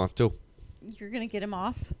get him off too. You're gonna get him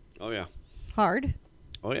off Oh yeah. hard.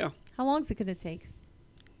 Oh yeah. How long is it gonna take?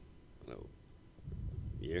 No.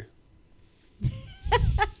 Year.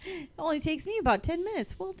 It only takes me about 10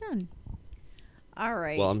 minutes. Well done. All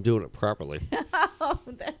right. Well, I'm doing it properly. Oh,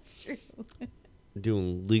 that's true.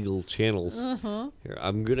 Doing legal channels. Uh-huh. Here,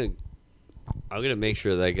 I'm gonna make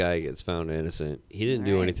sure that guy gets found innocent. He didn't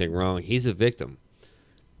do Alright. anything wrong. He's a victim.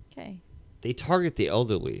 Okay. They target the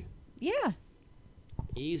elderly. Yeah.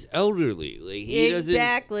 He's elderly. Like he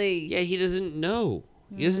Exactly. doesn't. Yeah, he doesn't know.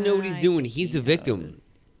 He doesn't know what he's I doing. think He's he a victim.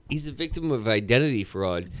 knows. He's a victim of identity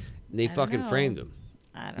fraud. And they I don't fucking know. framed him.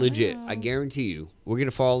 I don't Legit. know. I guarantee you. We're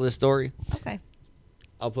gonna follow this story. Okay.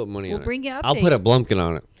 I'll put money We'll on bring it. you I'll put a updates. Blumpkin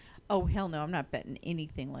on it. Oh, hell no. I'm not betting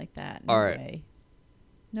anything like that. No All right. way.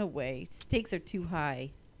 No way. Stakes are too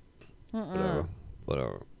high. Whatever.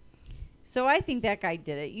 So I think that guy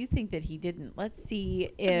did it. You think that he didn't. Let's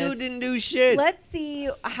see Dude if... didn't do shit. Let's see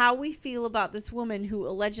how we feel about this woman who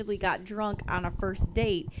allegedly got drunk on a first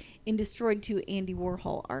date and destroyed 2 Andy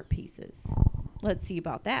Warhol art pieces. Let's see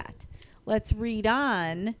about that. Let's read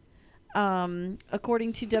on.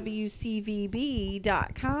 According to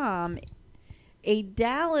WCVB.com, a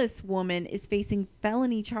Dallas woman is facing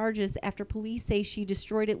felony charges after police say she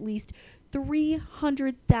destroyed at least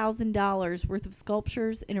 $300,000 worth of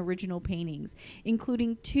sculptures and original paintings,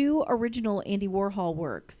 including 2 original Andy Warhol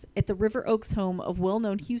works at the River Oaks home of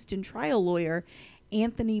well-known Houston trial lawyer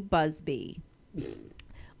Anthony Busby.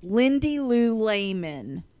 Lindy Lou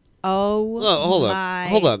Lehman. Oh,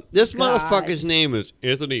 Hold up. This God. motherfucker's name is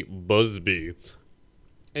Anthony Busby.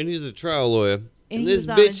 And he's a trial lawyer. And he this was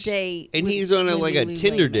on a bitch, date. and with he's on Lindy a Lou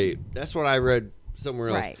Tinder Lehman. date. That's what I read somewhere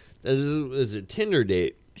else. Right. This is a Tinder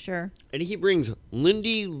date, Sure. and he brings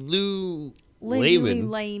Lindy Lou Lindy Lou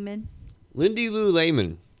Lehman. Lehman. Lindy Lou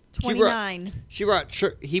Lehman. 29. He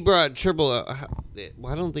brought triple.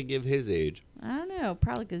 Why don't they give his age? I don't know.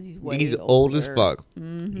 Probably because he's way He's older. old as fuck.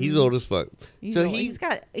 Mhm. He's old as fuck. He's so old. He's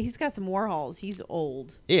got some Warhols. He's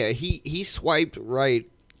old. yeah, he swiped right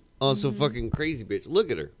on some fucking crazy bitch.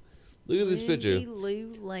 Look at her. Look at this picture. Lindy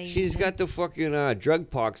Lou Lehman. She's got the fucking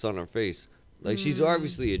drug pox on her face. Like, she's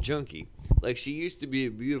obviously a junkie. Like, she used to be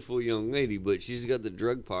a beautiful young lady, but she's got the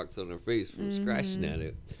drug pox on her face from scratching at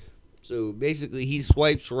it. So, basically, he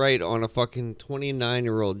swipes right on a fucking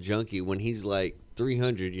 29-year-old junkie when he's, like,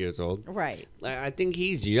 300 years old. Right. I think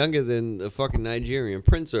he's younger than the fucking Nigerian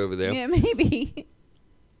prince over there. Yeah, maybe.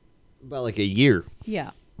 About, like, a year.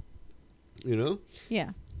 Yeah. You know?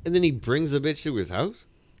 Yeah. And then he brings the bitch to his house?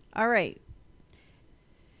 All right.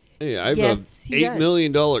 Hey, I have Yes, a he $8 does.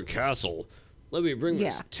 million castle. Let me bring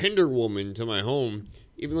this Yeah. Tinder woman to my home,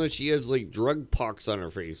 even though she has like drug pox on her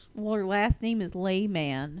face. Well, her last name is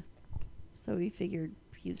Layman, so he figured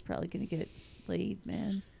he was probably going to get laid,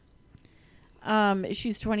 man.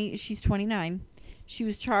 She's 20. She's 29. She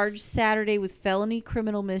was charged Saturday with felony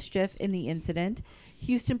criminal mischief in the incident.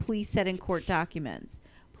 Houston police said in court documents.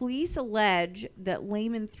 Police allege that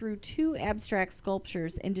Lehman threw 2 abstract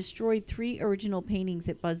sculptures and destroyed 3 original paintings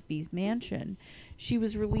at Busby's mansion. She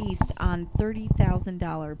was released on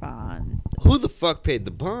 $30,000 bond. Who the fuck paid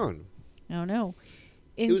the bond? I don't know.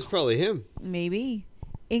 It was probably him. Maybe.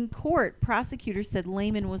 In court, prosecutors said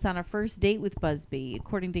Lehman was on a first date with Busby,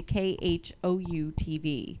 according to KHOU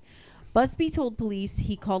TV. Busby told police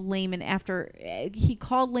he called Lehman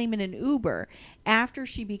an Uber after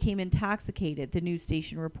she became intoxicated, the news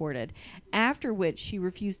station reported, after which she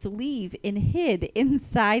refused to leave and hid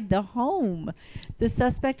inside the home. The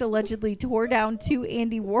suspect allegedly tore down 2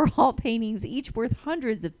 Andy Warhol paintings, each worth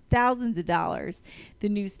hundreds of thousands of dollars, the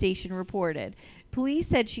news station reported. Police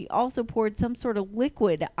said she also poured some sort of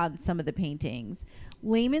liquid on some of the paintings.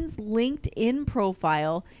 Lehman's LinkedIn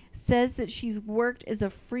profile says that she's worked as a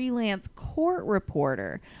freelance court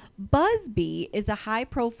reporter. Busby is a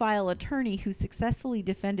high-profile attorney who successfully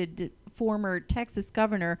defended former Texas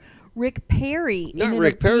Governor Rick Perry in an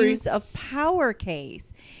abuse of power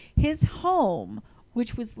case. His home,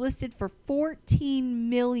 which was listed for $14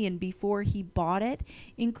 million before he bought it,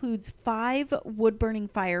 includes 5 wood-burning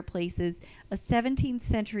fireplaces, a 17th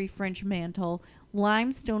century French mantel,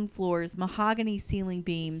 limestone floors, mahogany ceiling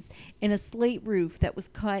beams, and a slate roof that was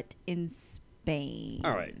cut in Spain.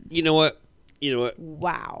 All right. You know what?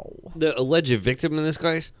 Wow. The alleged victim in this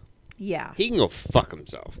case, Yeah. he can go fuck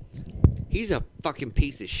himself. He's a fucking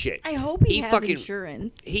piece of shit. I hope he has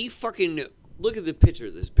insurance. He fucking... Look at the picture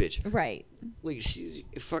of this bitch. Right. Like, she's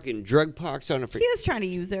fucking drug pox on her face. He was trying to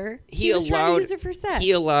use her. He was trying to use her for sex.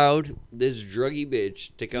 He allowed this druggy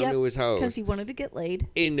bitch to come to his house. Because he wanted to get laid.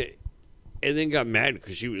 And then got mad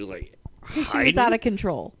because she was like Because she was out of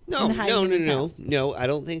control. No. House. No, I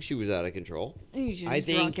don't think she was out of control. He was just I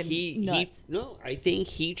think drunk and he nuts. I think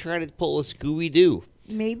he tried to pull a Scooby Doo.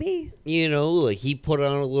 Maybe. You know, like he put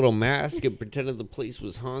on a little mask and pretended the place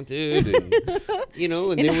was haunted, and you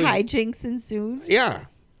know, and there was hijinks ensued. Yeah,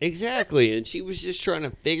 exactly. And she was just trying to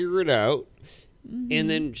figure it out, and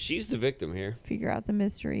then she's the victim here. Figure out the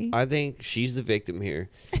mystery. I think she's the victim here.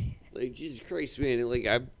 Like Jesus Christ, man! Like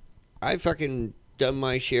I fucking done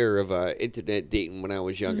my share of internet dating when I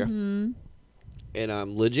was younger, and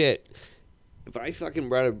I'm legit. If I fucking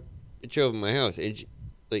brought a bitch over my house, and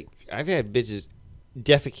like I've had bitches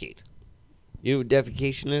defecate. You know what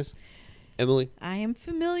defecation is, Emily? I am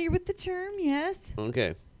familiar with the term, yes.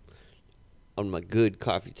 Okay. On my good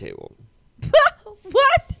coffee table.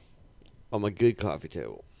 What? On my good coffee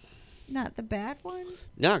table. Not the bad one?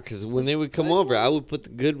 No, because when they would come Good over, one? I would put the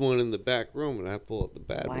good one in the back room, and I'd pull out the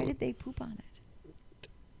bad one. Why did they poop on it?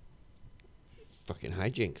 Fucking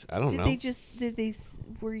hijinks. I don't know.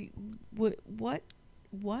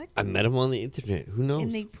 What? I met them on the internet. Who knows?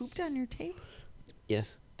 And they pooped on your table?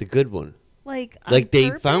 Yes, the good one. Like they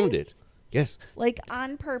purpose? found it. Yes. Like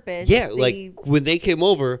on purpose. Yeah, like when they came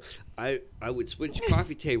over, I would switch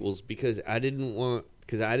coffee tables because I didn't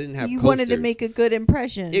have you coasters. wanted to make a good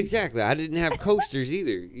impression. Exactly. I didn't have coasters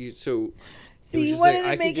either. So you wanted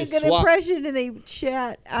to make a good impression and they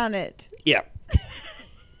chat on it. Yeah.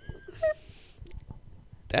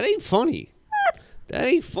 That ain't funny. That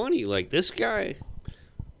ain't funny. Like this guy,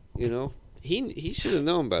 you know, he should have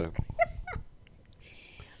known better.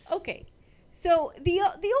 Okay. So the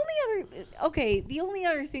only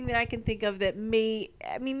other thing that I can think of that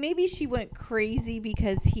maybe she went crazy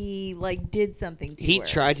because he like did something to her. He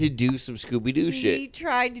tried to do some Scooby Doo shit. He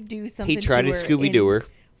tried to do something. He tried to to her Scooby Doo her.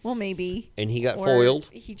 Well, maybe. And he got Or foiled.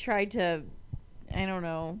 He tried to, I don't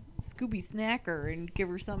know, Scooby snack her and give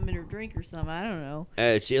her something in her drink or something. I don't know.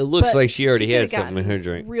 It looks But like she already could've had something in gotten her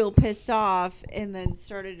drink. Real pissed off, and then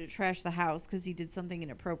started to trash the house because he did something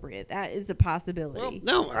inappropriate. That is a possibility.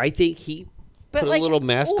 Well, no, I think he But put like, a little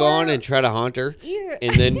mask or on and tried to haunt her. either-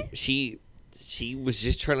 And then she was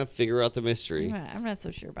just trying to figure out the mystery. I'm not so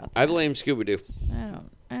sure about that. I blame Scooby Doo.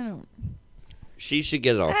 I don't. She should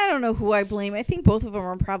get it off. I don't know who I blame. I think both of them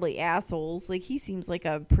are probably assholes. Like, he seems like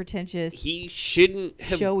a pretentious. He shouldn't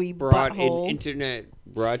have showy brought butthole. an internet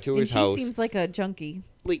broad to and his she house. seems like a junkie.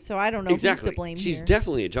 Like, So I don't know exactly. who's to blame She's here.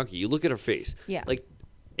 definitely a junkie. You look at her face. Yeah. Like,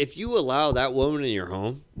 if you allow that woman in your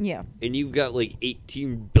home Yeah. and you've got like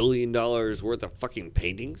 $18 billion worth of fucking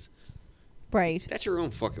paintings, Right. that's your own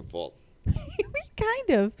fucking fault. Kind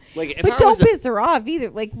of. Like, if But I don't was a- piss her off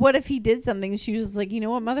either. Like, what if he did something and she was just like, you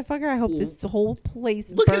know what, motherfucker, I hope this whole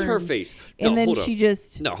place Look burns. at her face. And No, then hold she up.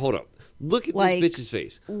 just No, hold up. Look at like, this bitch's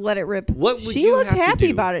face. let it rip. What would she you looked have to happy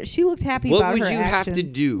do? about it. She looked happy What about would her you have to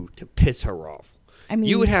actions. do to piss her off? I mean,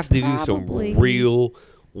 You would have to do some probably- real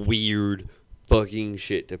weird fucking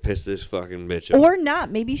shit to piss this fucking bitch off. Or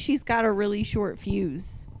not. Maybe she's got a really short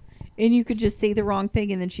fuse. And you could just say the wrong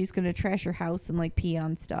thing and then she's going to trash your house and like pee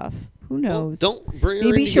on stuff. Who Well, knows? don't bring her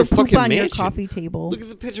Maybe into she'll your poop fucking on mansion. your coffee table. Look at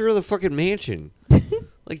the picture of the fucking mansion.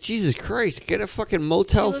 Like, Jesus Christ, get a fucking She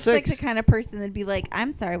Motel looks 6. like the kind of person that'd be like,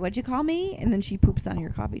 I'm sorry, what'd you call me? And then she poops on your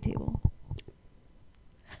coffee table.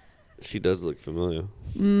 She does look familiar.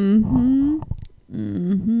 Mm-hmm.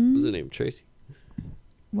 Mm-hmm. What's her name? Tracy?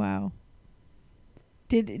 Wow.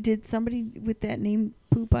 Did somebody with that name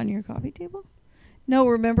poop on your coffee table? No,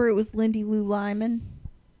 remember it was Lindy Lou Lyman.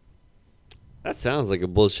 That sounds like a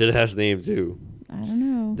bullshit ass name, too. I don't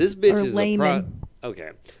know. This bitch Or is Layman.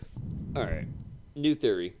 Okay. All right. New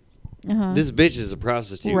theory. Uh-huh. This bitch is a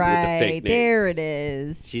prostitute with a Right, fake name. there it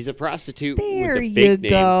is. She's a prostitute There with a you fake name.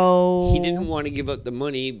 go. He didn't want to give up the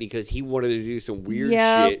money because he wanted to do some weird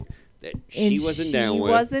Yep. shit that she And wasn't down with.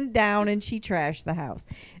 She wasn't down, and she trashed the house.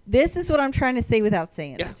 This is what I'm trying to say without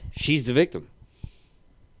saying Yeah, it. she's the victim.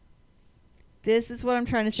 This is what I'm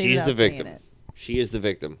trying to say She's without the victim. saying it. She is the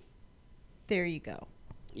victim. There you go.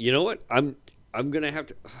 You know what? I'm gonna have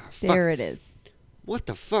to. There it is. What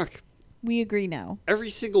the fuck? We agree now.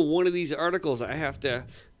 Every single one of these articles, I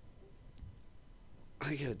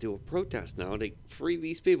gotta do a protest now to free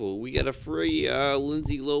these people. We gotta free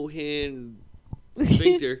Lindsay Lohan,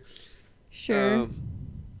 Sphincter, Sure.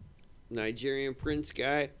 Nigerian prince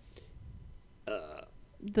guy,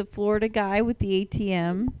 The Florida guy with the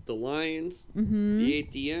ATM. the Lions, Mm-hmm. the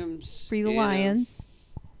ATMs, Free the and, Lions.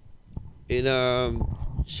 and And the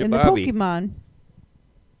Shababi. Pokemon.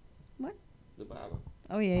 What? The Baba.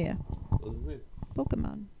 Oh, yeah. What was his name?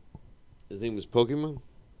 Pokemon. His name was Pokemon.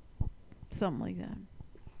 Something like that.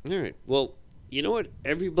 All right. Well, you know what?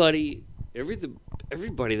 Everybody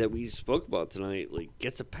that we spoke about tonight, like,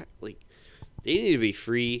 gets a like, they need to be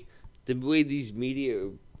free. The way these media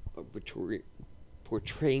are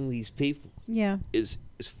portraying these people Yeah. is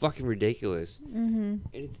fucking ridiculous, Mm-hmm. and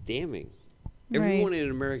it's damning. Right. Everyone in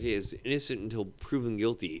America is innocent until proven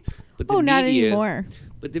guilty. But the Oh, not media, anymore.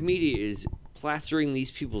 But the media is plastering these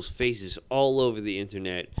people's faces all over the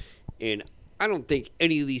internet, and I don't think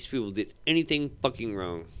any of these people did anything fucking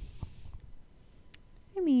wrong.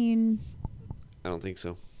 I mean, I don't think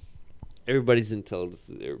so. Everybody's entitled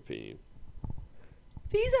to their opinion.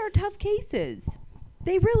 these are tough cases.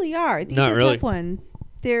 They really are. These Not are really. tough ones.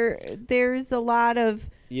 There's a lot of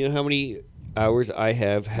You know how many hours I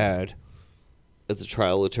have had as a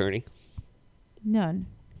trial attorney? none.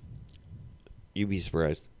 You'd be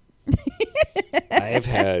surprised. I've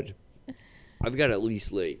got at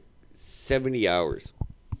least like 70 hours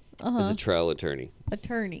as Uh-huh. a trial attorney.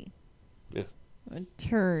 Attorney. Yes.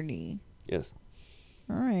 Attorney. Yes.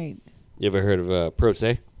 All right. You ever heard of pro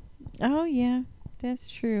se? Oh yeah, that's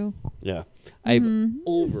true. Yeah. I've Mhm.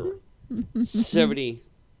 over 70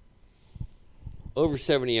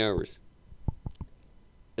 hours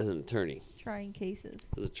as an attorney, Trying cases.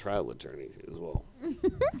 as a trial attorney as well.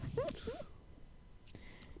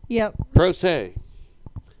 Yep. Pro se,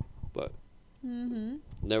 but Mm-hmm.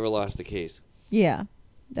 never lost a case. Yeah,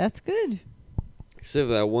 that's good. Except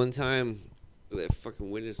for that one time that fucking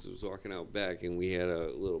witness was walking out back and we had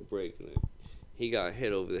a little break and he got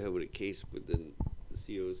hit over the head with a case, but then the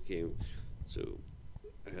COs came, so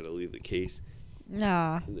I had to leave the case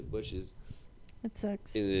Nah, in the bushes. that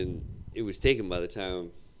sucks. And then it was taken by the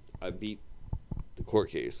time I beat court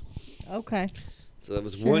case. Okay. So that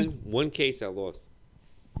was Sure. one case I lost.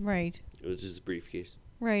 Right. It was just a briefcase.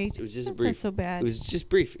 Right. It was just That's brief. not so bad. It was just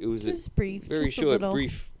brief. It was just a brief. very just a short, little.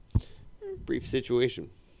 brief situation.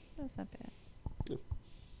 That's not bad. Yeah.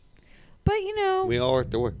 But you know. We all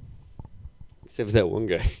worked to work, except for that one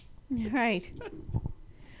guy. Right.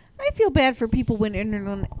 I feel bad for people when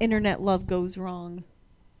internet love goes wrong.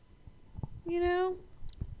 You know.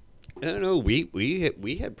 I don't know. We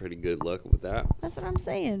had pretty good luck with that. That's what I'm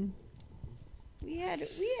saying. We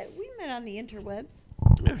met on the interwebs.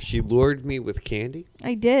 Yeah, she lured me with candy.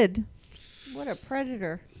 I did. What a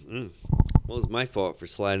predator. Well, it was my fault for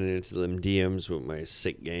sliding into them DMs with my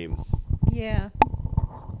sick game. Yeah.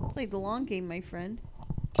 Played the long game, my friend.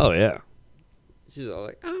 Oh yeah. She's all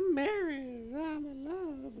like, "I'm married. I'm in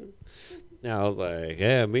love." Now I was like,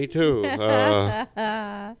 "Yeah, me too. What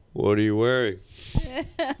are you wearing?"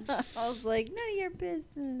 I was like, none of your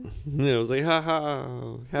business. And I was like, "Ha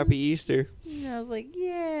ha! Happy Easter." And I was like,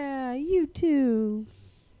 yeah, you too.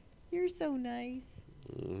 You're so nice.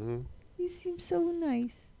 Mm-hmm. You seem so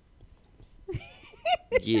nice.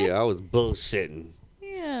 Yeah, I was bullshitting.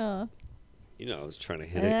 Yeah. You know, I was trying to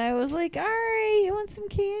hit And it. I was like, all right, you want some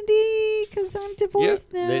candy? Because I'm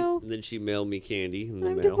divorced now. Then she mailed me candy in the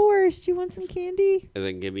I'm mail, divorced. You want some candy? and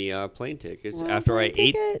then give me plane tickets. Well, After plane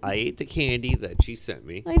ticket. I ate the candy that she sent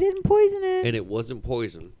me, I didn't poison it. and it wasn't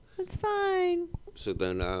poison. It's fine. So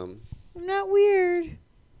then, I'm not weird.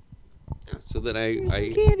 so then Here's some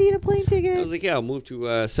I candy and a plane ticket. was like, yeah, I'll move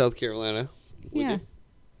to South Carolina. with Yeah.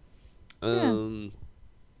 you.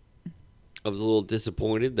 I was a little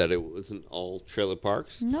disappointed that it wasn't all trailer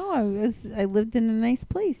parks. No, I lived in a nice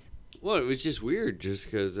place. Well, it was just weird, just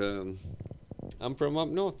because I'm from up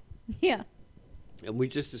north, Yeah. and we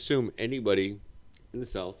just assume anybody in the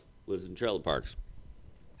South lives in trailer parks.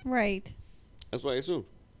 Right. That's what I assumed.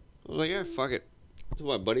 I was like, yeah, fuck it. To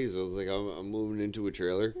my buddies, I was like, I'm moving into a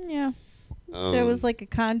trailer. Yeah. So it was like a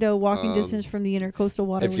condo walking distance from the intercoastal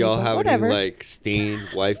waterway. If y'all have whatever. any like stained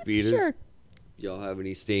wife beaters, Sure. y'all have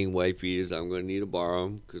any stained wife beaters, I'm gonna need to borrow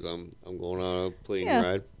them because I'm going on a plane Yeah.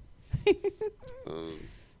 ride.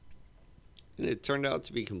 And it turned out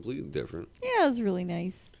to be completely different. Yeah, it was really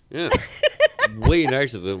nice. Yeah, way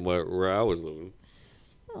nicer than where I was living.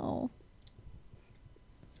 Oh.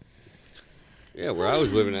 Yeah, where I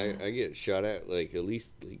was living, I get shot at like at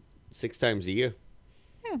least like 6 times a year.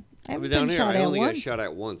 Yeah. I haven't But down been here, shot I at only once. got shot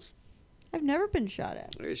at once. I've never been shot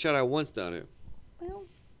at. I got shot at once down here. Well,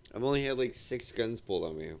 I've only had like 6 guns pulled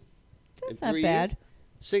on me. that's In not 3 bad. years?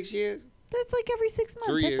 6 years? That's like every 6 months.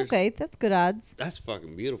 3 That's years. okay. That's good odds. That's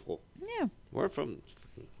fucking beautiful. Yeah. Where from?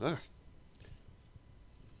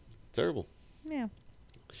 Terrible. Yeah.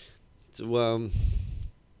 So,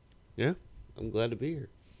 yeah, I'm glad to be here.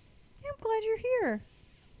 Yeah, I'm glad you're here.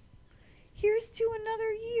 Here's to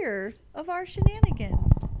another year of our shenanigans.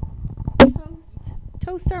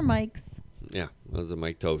 Toast our mics. Yeah, that was a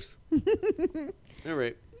mic toast. All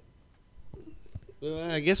right.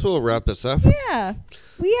 Well, I guess we'll wrap this up. Yeah.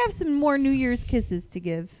 We have some more New Year's kisses to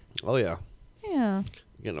give. Oh, yeah. Yeah.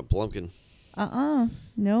 Getting a Blumpkin. No.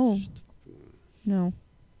 No.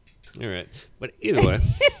 All right. But either way,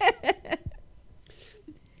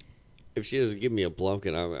 if she doesn't give me a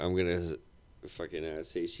Blumpkin, I'm going to fucking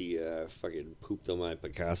say she fucking pooped on my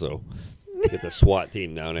Picasso. Get the SWAT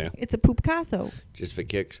team down there It's a Poopcasso. just for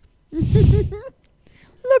kicks.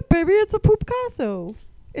 Look, baby, it's a Poopcasso.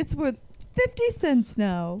 It's worth 50 cents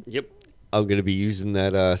now. Yep. I'm going to be using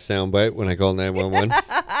that soundbite when I call 911.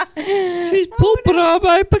 She's pooping on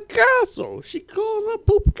my Picasso. She called a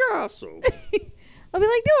Poopcasso. I'll be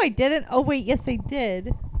like, no, I didn't. Oh, wait, yes, I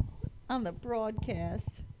did. On the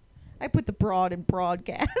broadcast. I put the broad in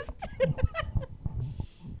broadcast.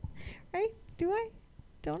 Right? Do I?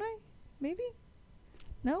 Don't I? Maybe?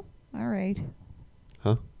 No? All right.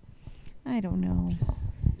 Huh? I don't know.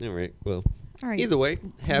 All right. Well, All right. either way,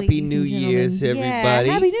 Happy ladies New and Year's, gentlemen. everybody.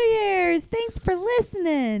 Yeah, Happy New Year's. Thanks for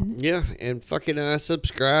listening. Yeah, and fucking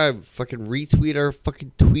subscribe. Fucking retweet our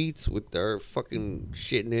fucking tweets with our fucking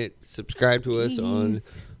shit in it. Subscribe to us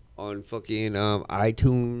Jeez. on fucking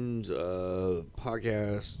iTunes,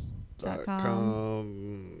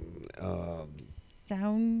 podcast.com.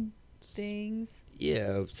 Sound things.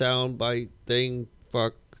 Yeah, soundbite thing,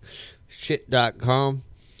 fuck, shit.com.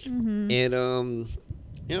 Mm-hmm. And,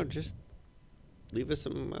 just leave us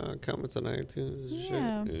some comments on iTunes and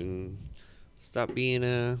Yeah. shit. And stop being,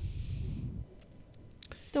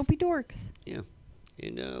 Don't be dorks. yeah.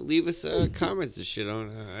 And leave us comments and shit on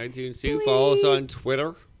iTunes too. Follow us on Please.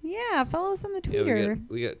 Twitter. Yeah, follow us on the Yeah, Twitter.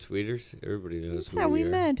 we got tweeters. Everybody knows That's who how we are.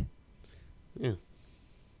 met. Yeah.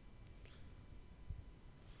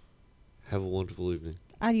 Have a wonderful evening.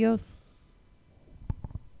 Adios.